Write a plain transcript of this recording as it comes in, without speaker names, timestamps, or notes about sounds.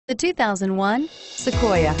The 2001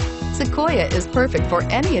 Sequoia. Sequoia is perfect for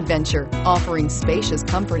any adventure, offering spacious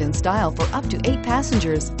comfort and style for up to 8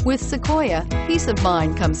 passengers. With Sequoia, peace of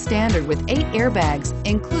mind comes standard with 8 airbags,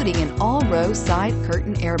 including an all-row side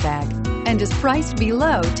curtain airbag, and is priced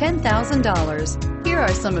below $10,000. Here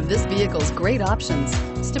are some of this vehicle's great options: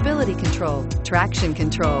 stability control, traction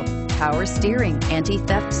control, power steering,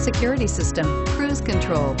 anti-theft security system, cruise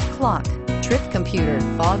control, clock, trip computer,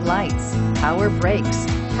 fog lights, power brakes,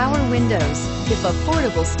 power windows. If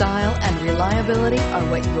affordable style and reliability are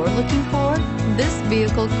what you're looking for, this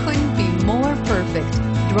vehicle couldn't be more perfect.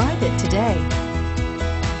 Drive it today.